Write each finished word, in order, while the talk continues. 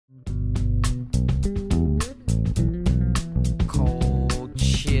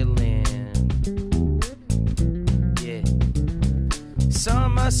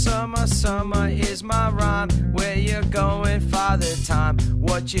summer is my rhyme. Where you going, Father Time?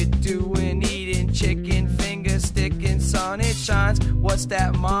 What you doing, eating chicken fingers, sticking sun, it shines. What's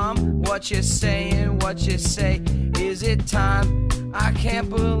that, Mom? What you saying, what you say? Is it time? I can't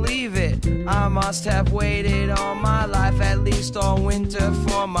believe it. I must have waited all my life, at least all winter,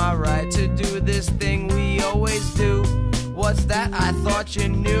 for my right to do this thing we always do. What's that? I thought you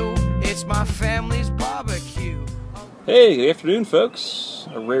knew. It's my family's barbecue. Hey, good afternoon, folks.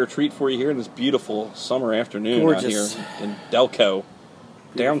 A rare treat for you here in this beautiful summer afternoon. Gorgeous. Out here in Delco.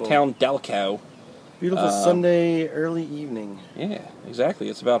 Beautiful. Downtown Delco. Beautiful Sunday early evening. Yeah, exactly.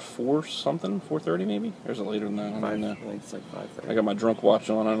 It's about 4-something, 4:30 maybe? Or is it later than that? I don't know. I think it's like 5:30. I got my drunk watch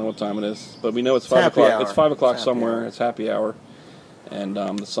on. I don't know what time it is. But we know it's 5 o'clock. It's 5 o'clock somewhere. It's happy hour. And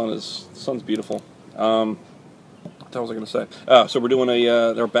the sun's beautiful. What was I going to say? So we're doing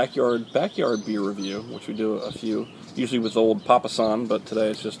our backyard beer review, which we do a few, usually with old Papa San, but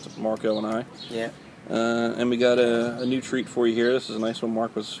today it's just Marco and I. Yeah. And we got a new treat for you here. This is a nice one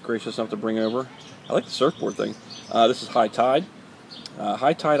Mark was gracious enough to bring over. I like the surfboard thing. This is High Tide.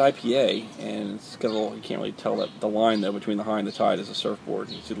 High Tide IPA, and it's got a little, you can't really tell that the line though between the high and the tide is a surfboard.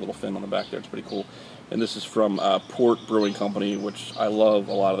 You see the little fin on the back there, it's pretty cool. And this is from Port Brewing Company, which I love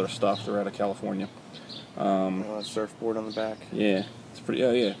a lot of their stuff. They're out of California. A surfboard on the back. Yeah, it's pretty.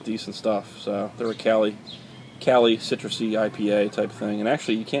 Yeah, decent stuff. So they're a Cali citrusy IPA type thing, and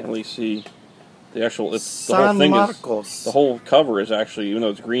actually you can't really see the actual. The whole thing is the whole cover is actually, even though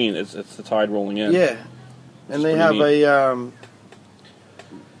it's green, it's the tide rolling in. Yeah, and they have neat.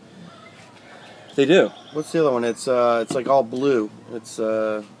 They do. What's the other one? It's like all blue. It's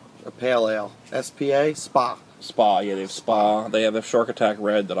a pale ale. Spa. Spa, yeah, they have Spa. They have a Shark Attack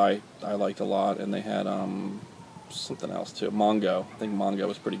Red that I liked a lot, and they had something else too. Mongo. I think Mongo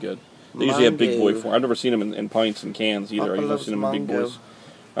was pretty good. They usually have big boy form. I've never seen them in pints and cans either. I've usually seen them in big boys.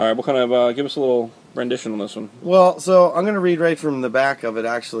 All right, what kind of give us a little rendition on this one? Well, so I'm going to read right from the back of it,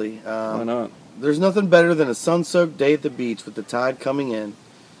 actually. Why not? There's nothing better than a sun-soaked day at the beach with the tide coming in.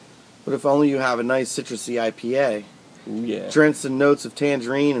 But if only you have a nice citrusy IPA. Ooh, yeah. Drenched in notes of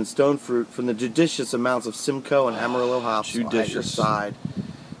tangerine and stone fruit from the judicious amounts of Simcoe and Amarillo hops at your side.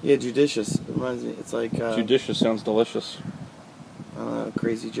 Yeah, judicious. It reminds me, it's like... judicious sounds delicious.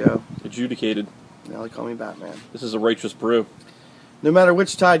 Crazy Joe. Adjudicated. Now they call me Batman. This is a righteous brew. No matter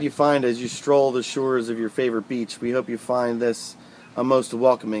which tide you find as you stroll the shores of your favorite beach, we hope you find this a most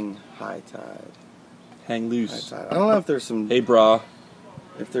welcoming high tide. Hang loose. High tide. I don't know if there's some... Hey, brah.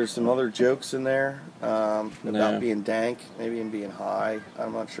 If there's some other jokes in there about being dank, maybe and being high.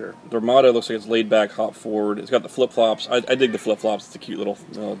 I'm not sure. Their motto looks like it's laid back, hop forward. It's got the flip-flops. I dig the flip-flops. It's a cute little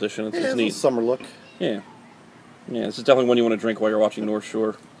addition. It's neat. It's a summer look. Yeah. Yeah, this is definitely one you want to drink while you're watching North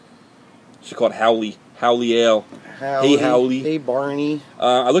Shore. Should call it Howley. Howley Ale. Howley. Hey, Howley. Hey, Barney.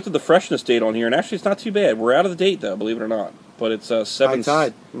 I looked at the freshness date on here, and actually it's not too bad. We're out of the date, though, believe it or not. But it's 7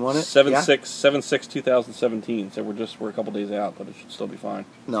 Tide. You want it? 7/6/2017. So we're a couple days out, but it should still be fine.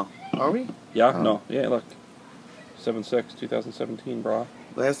 No. Are we? Yeah. Oh. No. Yeah. Look. 7/6/2017, brah.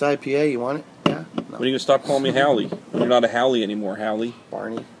 Last IPA. You want it? Yeah. No. When are you gonna stop calling me Howley? You're not a Howley anymore, Howley.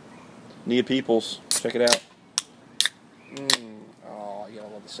 Barney. Nia Peoples. Check it out. Oh, you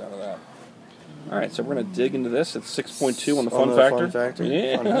gotta love the sound of that. All right, so we're gonna dig into this. It's 6.2 on the Fun Factor. Fun Factor.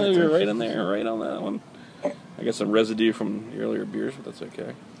 Yeah, you're right in there, right on that one. I got some residue from the earlier beers, but that's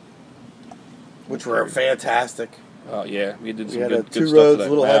okay. Which were fantastic. Oh yeah, we did some had good Two stuff Roads, today.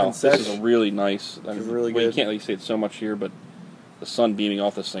 Little Wow, Heaven this Sesh. is a really nice. Really You good. can't really see it so much here, but the sun beaming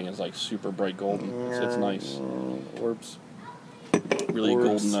off this thing is like super bright golden. It's nice. Orbs. Really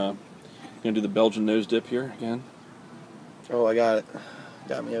golden. Gonna do the Belgian nose dip here again. Oh, I got it.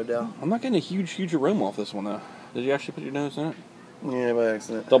 Got me, Odell. I'm not getting a huge aroma off this one though. Did you actually put your nose in it? Yeah, by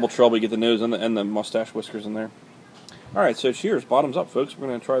accident. Double trouble. You get the nose and the mustache whiskers in there. All right, so cheers. Bottoms up, folks. We're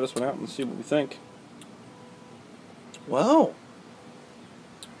going to try this one out and see what we think. Wow.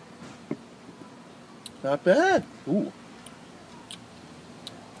 Not bad. Ooh.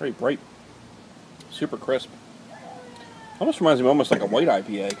 Very bright. Super crisp. Almost reminds me almost like a white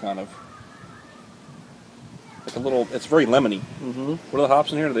IPA, kind of. Like a little, it's very lemony. Mm-hmm. What are the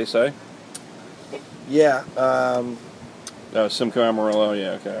hops in here, do they say? Yeah. Simcoe Amarillo.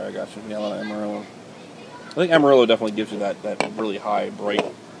 Yeah, okay, I got you. Yeah, a lot of Amarillo. I think Amarillo definitely gives you that really high, bright,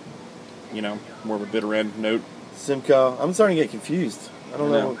 more of a bitter end note. Simcoe. I'm starting to get confused. I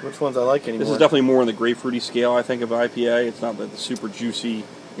don't know which ones I like anymore. This is definitely more on the grapefruity scale, I think, of IPA. It's not the super juicy.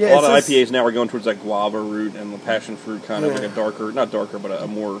 Yeah, a lot of IPAs now are going towards that guava root and the passion fruit, kind of like a darker, not darker, but a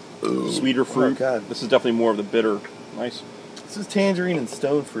more sweeter fruit. Oh, God. This is definitely more of the bitter. Nice. This is tangerine and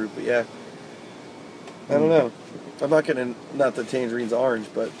stone fruit, but yeah. I don't know. I'm not getting, not the tangerine's orange,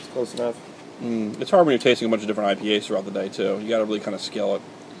 but it's close enough. It's hard when you're tasting a bunch of different IPAs throughout the day, too. You got to really kind of scale it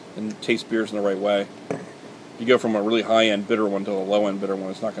and taste beers in the right way. You go from a really high-end bitter one to a low-end bitter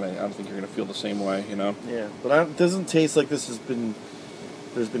one, it's not going to, I don't think you're going to feel the same way, you know? Yeah, but it doesn't taste like this has been,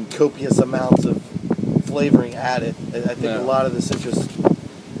 there's been copious amounts of flavoring added. I think a lot of the citrus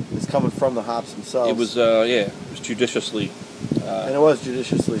is coming from the hops themselves. It was, it was judiciously. And it was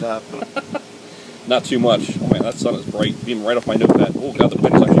judiciously hopped. Not too much. Oh man, that sun is bright, beaming right off my notepad. Oh god, the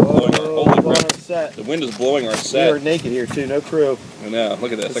wind is actually blowing. Holy crap! The wind is blowing our set. We are naked here too, no crew. I know.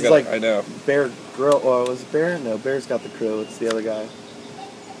 Look at this. I know. Bear Grill. Oh, was it Bear? No, Bear's got the crew. It's the other guy.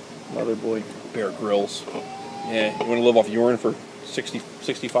 Mother boy. Bear Grylls. Yeah, you want to live off urine for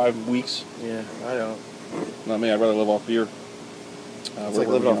 65 weeks? Yeah, I don't. Not me. I'd rather live off beer. It's like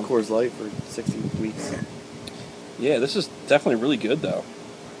living off Coors Light for 60 weeks. Yeah, this is definitely really good though.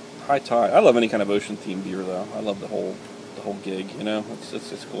 High Tide. I love any kind of ocean themed beer though. I love the whole gig. You know,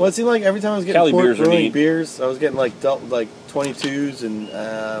 it's cool. Well, it seemed like every time I was getting Port Brewing beers, I was getting like 22s and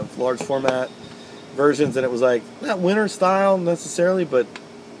large format versions, and it was like not winter style necessarily, but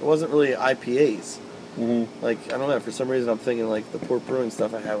it wasn't really IPAs. Mm-hmm. Like I don't know, for some reason I'm thinking like the Port Brewing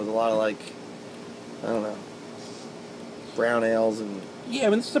stuff I had was a lot of like, I don't know, brown ales and. Yeah, I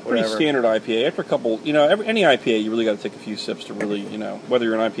mean, this is a pretty standard IPA. After a couple, you know, any IPA, you really got to take a few sips to really, you know, whether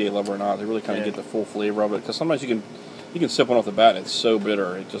you're an IPA lover or not, to really kind of get the full flavor of it. Because sometimes you can sip one off the bat, and it's so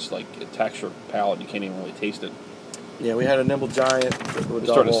bitter, it just like it attacks your palate. You can't even really taste it. Yeah, we had a Nimble Giant. It's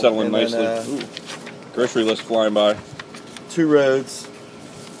starting to settle in nicely. Then, grocery list flying by. Two Roads.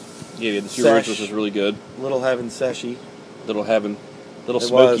 Yeah, the Two Roads was really good. Little Heaven Seshy. Little Heaven. Little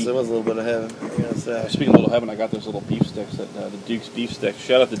smoky. It was a little bit of heaven. I gotta say. Speaking of Little Heaven, I got those little beef sticks at the Duke's Beef Sticks.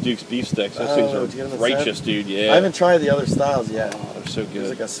 Shout out to Duke's Beef Sticks. Those things are righteous, dude. Yeah. I haven't tried the other styles yet. Oh, they're so good. There's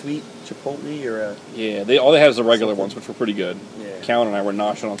like a sweet chipotle or a. Yeah, all they have is the regular ones, which were pretty good. Yeah. Callan and I were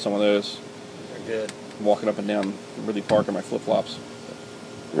noshing on some of those. They're good. Walking up and down Ridley Park in my flip flops.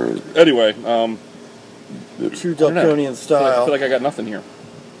 Anyway, true Delconian style. I feel like I got nothing here.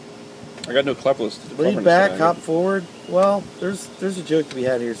 I got no clef list. Lean back, hop forward. Well, there's a joke to be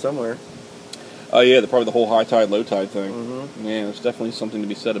had here somewhere. Oh yeah, probably the whole high tide, low tide thing. Mm-hmm. Yeah, there's definitely something to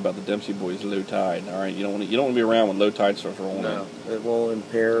be said about the Dempsey boys low tide. All right, you don't want to be around when low tide starts rolling. No, it will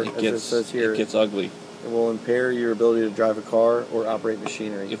impair. It says here, it gets ugly. It will impair your ability to drive a car or operate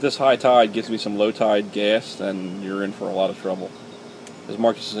machinery. If this high tide gives me some low tide gas, then you're in for a lot of trouble. As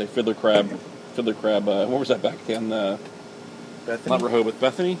Mark used to say, fiddler crab. What was that back down? Bethany? Not Rehoboth,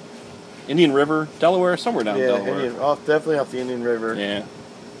 Bethany. Indian River, Delaware, somewhere down Delaware. Definitely off the Indian River. Yeah.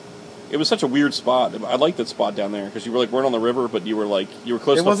 It was such a weird spot. I liked that spot down there because you were like weren't on the river, but you were close enough to the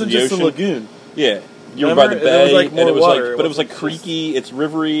ocean. It wasn't just a lagoon. Yeah. You were by the bay, and it was like creaky. It's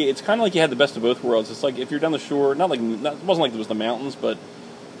rivery. It's kind of like you had the best of both worlds. It's like if you're down the shore, it wasn't like there was the mountains, but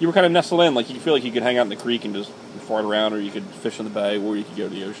you were kind of nestled in. Like you feel like you could hang out in the creek and just fart around, or you could fish in the bay, or you could go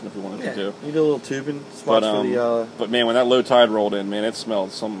to the ocean if you wanted to. You did a little tubing spots for the. But man, when that low tide rolled in, man, it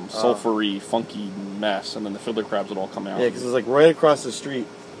smelled some sulfury, funky mess, and then the fiddler crabs would all come out. Yeah, because it was like right across the street.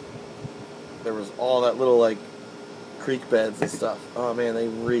 There was all that little like creek beds and stuff. Oh man, they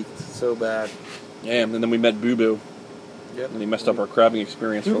reeked so bad. Yeah, and then we met Boo Boo. Yep. And he messed up our crabbing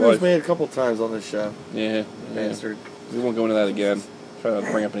experience for life. Boo Boo's made a couple times on this show. Yeah. Bastard. We won't go into that again. Try not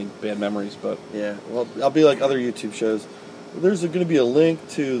to bring up any bad memories, but... Yeah, well, I'll be like other YouTube shows. There's going to be a link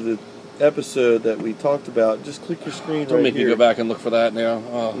to the episode that we talked about. Just click your screen Don't make me go back and look for that now.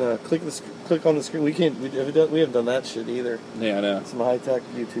 Oh. No, click on the screen. We haven't done that shit either. Yeah, I know. Some high-tech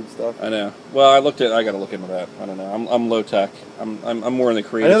YouTube stuff. I know. Well, I got to look into that. I don't know. I'm low-tech. I'm more in the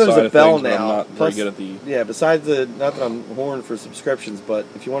creative side of things. I know there's a bell now. I'm not very good at the... Yeah, besides not that I'm horned for subscriptions, but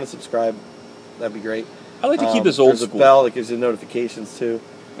if you want to subscribe, that'd be great. I like to keep this old school. There's a bell that gives you notifications, too.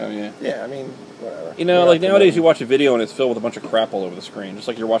 Oh, yeah. Yeah, I mean, whatever. You know, like nowadays you watch a video and it's filled with a bunch of crap all over the screen. Just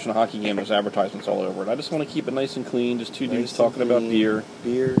like you're watching a hockey game, there's advertisements all over it. I just want to keep it nice and clean, just two dudes talking about beer.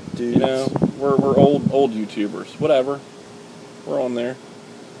 Beer, dudes. You know, we're old YouTubers. Whatever. We're on there.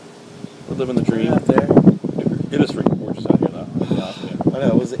 We're living the dream. Out there. It is freaking gorgeous out here, though. I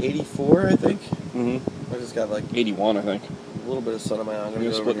know. Was it 84, I think? Mm-hmm. I just got like... 81, I think. A little bit of sun on my eye.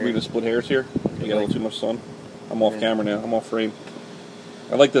 We're going to split hairs here? You got a little too much sun? I'm off camera now. I'm off frame.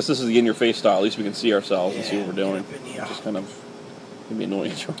 I like this. This is the in-your-face style. At least we can see ourselves and see what we're doing. Just kind of can be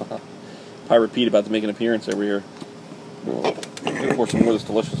annoying. Pirate Pete about to make an appearance over here. I'm going to pour some more of this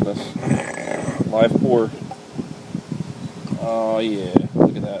deliciousness. Live pour. Oh, yeah.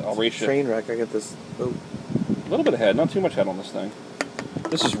 Look at that. I'll race you. Train wreck. I got this. Oh. A little bit of head. Not too much head on this thing.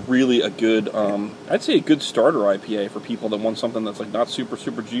 This is really a good, I'd say a good starter IPA for people that want something that's like not super,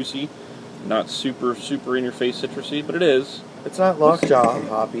 super juicy, Not super in your face citrusy, but it is. It's not lockjaw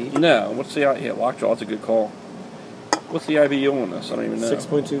hoppy. No. What's the lockjaw? That's a good call. What's the IBU on this? I don't even know.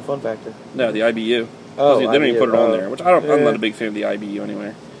 6.2 fun factor. No, the IBU. Oh, they don't even put it on there, which I'm not a big fan of the IBU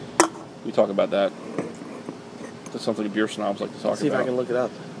anyway. We talk about that. That's something beer snobs like to talk about. See if I can look it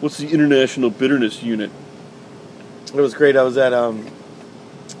up. What's the International Bitterness Unit? It was great. I was at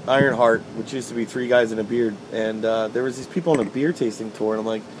Ironheart, which used to be 3 guys in a beard, and there was these people on a beer tasting tour, and I'm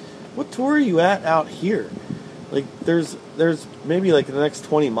like, what tour are you at out here? Like, there's maybe like in the next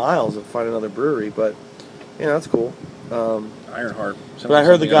 20 miles to find another brewery, but yeah, that's cool. Ironheart. But I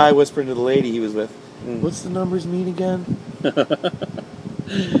heard the guy whispering to the lady he was with, what's the numbers mean again?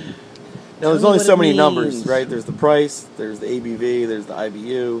 Now, there's only so many numbers, right? There's the price, there's the ABV, there's the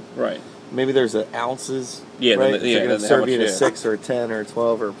IBU. Right. Maybe there's the ounces. Yeah, right? Then, yeah. They're going to serve you in a 6 or a 10 or a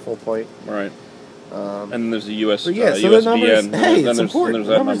 12 or a full point. Right. And then there's the US, so USBN. the numbers, hey, then it's there's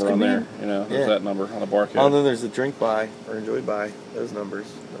that numbers number on there. You know, there's that number on the barcode. Oh, and then there's the drink by or enjoy by, those numbers.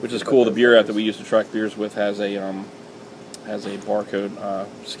 Which is cool. The beer app that we used to track beers with has a barcode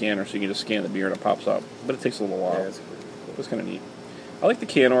scanner, so you can just scan the beer and it pops up. But it takes a little while. Yeah, it's cool. It's kind of neat. I like the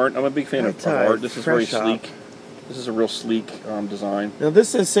can art. I'm a big fan of art. This is very sleek. This is a real sleek design. Now this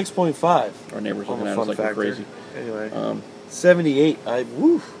says 6.5. Our neighbors looking at us like we're crazy. Anyway, 78. I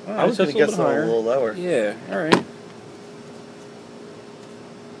was going to guess a little lower. Yeah. All right.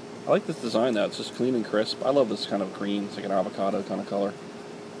 I like this design though. It's just clean and crisp. I love this kind of green. It's like an avocado kind of color.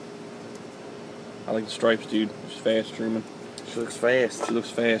 I like the stripes, dude. She's fast, Truman. She looks fast. She looks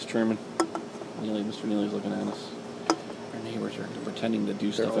fast, Truman. Mr. Neely's looking at us. Our neighbors are pretending to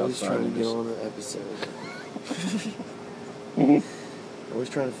do stuff outside. They're always trying to get on the episode. Always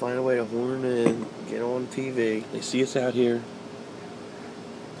trying to find a way to horn in, get on TV. They see us out here.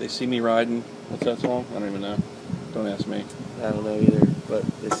 They see me riding. What's that song? I don't even know. Don't ask me. I don't know either. But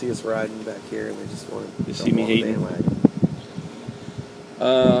they see us riding back here and they just want to. They see me hating.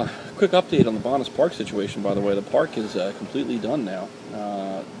 Quick update on the Bonus Park situation, by the way. The park is completely done now.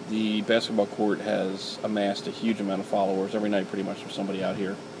 The basketball court has amassed a huge amount of followers. Every night, pretty much, there's somebody out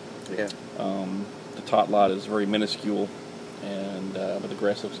here. Yeah. The tot lot is very minuscule, and but the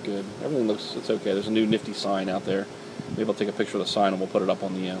grass looks good. Everything it's okay. There's a new nifty sign out there. Maybe I'll take a picture of the sign and we'll put it up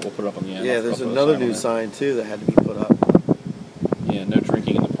on the end. Yeah, there's another new sign too that had to be put up. Yeah, no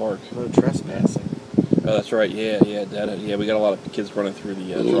drinking in the park. No trespassing. Oh, that's right. Yeah. We got a lot of kids running through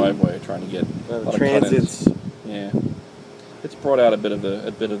the driveway trying to get a lot transits. Of yeah, it's brought out a bit of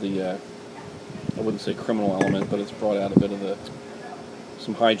the I wouldn't say criminal element, but it's brought out a bit of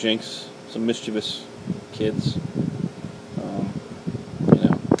some hijinks, some mischievous kids.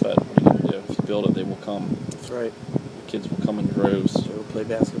 But what are you gonna do? If you build it, they will come. That's right. The kids will come in droves. They will play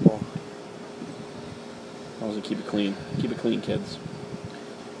basketball. As long as they keep it clean. Keep it clean, kids.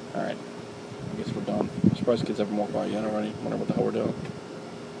 All right. I guess we're done. I'm surprised kids haven't walked by yet already. Wonder what the hell we're doing.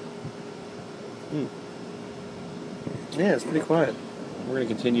 Yeah, it's pretty quiet. We're going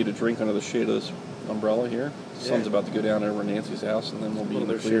to continue to drink under the shade of this umbrella here. The sun's about to go down over Nancy's house, and then we'll be in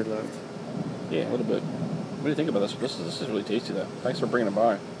the clear. Left. Yeah, a little bit. What do you think about this? This is really tasty, though. Thanks for bringing it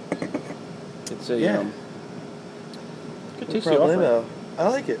by. It's a good tasty offering. I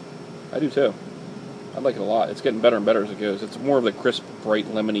like it. I do too. I like it a lot. It's getting better and better as it goes. It's more of the crisp, bright,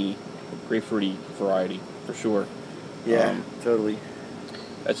 lemony, grapefruity variety for sure. Yeah, totally.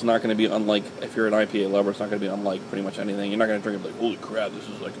 It's not going to be unlike, if you're an IPA lover, it's not going to be unlike pretty much anything. You're not going to drink it like, holy crap, this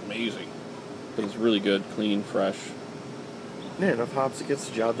is like amazing. But it's really good, clean, fresh. Yeah, enough hops, it gets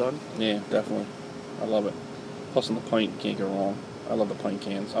the job done. Yeah, definitely. I love it. Plus in the pint, you can't go wrong. I love the pint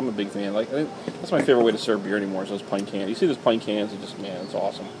cans. I'm a big fan. Like, that's my favorite way to serve beer anymore is those pint cans. You see those pint cans, it's just, man, it's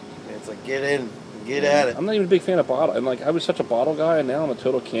awesome. Yeah, it's like, get in, get at it. I'm not even a big fan of bottle. And like, I was such a bottle guy, and now I'm a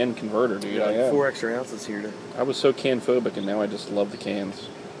total can converter, dude. Yeah, like 4 extra ounces here. I was so can phobic, and now I just love the cans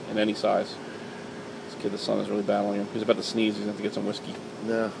in any size. This kid, the son is really battling him. He's about to sneeze. He's going to have to get some whiskey.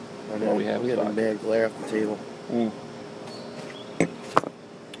 No, I know. We have I'm getting a bad glare off the table.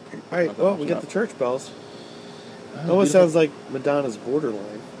 All right, well, we got the church bells. It almost sounds like Madonna's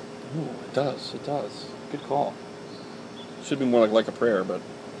Borderline. Ooh, it does. It does. Good call. Should be more like a prayer, but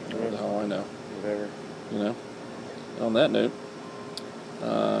what the hell I know. Whatever. You know? And on that note,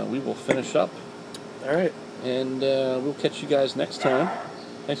 we will finish up. All right. And we'll catch you guys next time.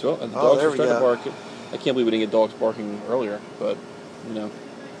 Thanks, Will. The dogs are starting to bark. I can't believe we didn't get dogs barking earlier, but, you know.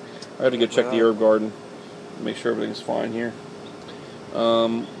 I have to go check the herb garden, make sure everything's fine here.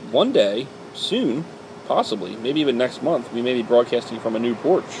 One day, soon, possibly, maybe even next month, we may be broadcasting from a new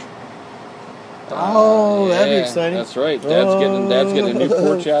porch. That'd be exciting. That's right. Dad's getting a new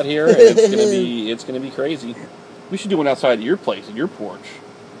porch out here, and it's gonna be crazy. We should do one outside your place, at your porch.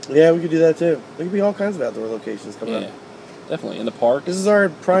 Yeah, we could do that too. There could be all kinds of outdoor locations coming up. Yeah, definitely in the park. This is our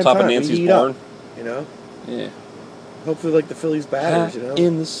prime top time. of Nancy's we heat barn. Up, you know. Yeah. Hopefully, like the Phillies batters, you know.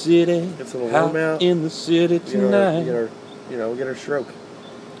 In the city. Gets a little warm out. In the city tonight. We get our stroke.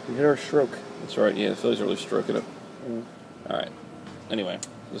 We hit our stroke. That's right. Yeah, the Phillies are really stroking it. All right. Anyway,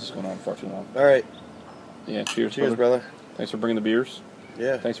 this is going on far too long. All right. Yeah. Cheers. Cheers, brother. Thanks for bringing the beers.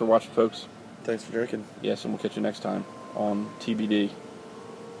 Yeah. Thanks for watching, folks. Thanks for drinking. Yes, and we'll catch you next time on TBD.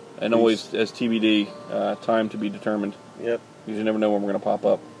 And always as TBD, time to be determined. Yep. Because you never know when we're going to pop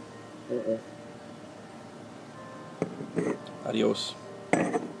up. Adios.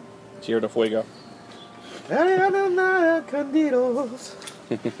 Tierra de Fuego. I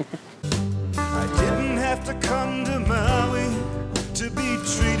didn't have to come to Maui to be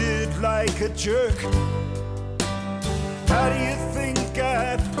treated like a jerk. How do you think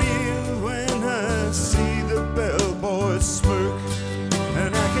I feel when I see the bellboys smirk?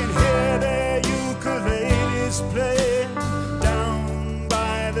 And I can hear their ukuleles play down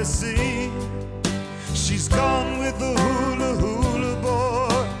by the sea. She's gone with the hula hula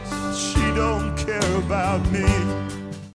boys. She don't care about me.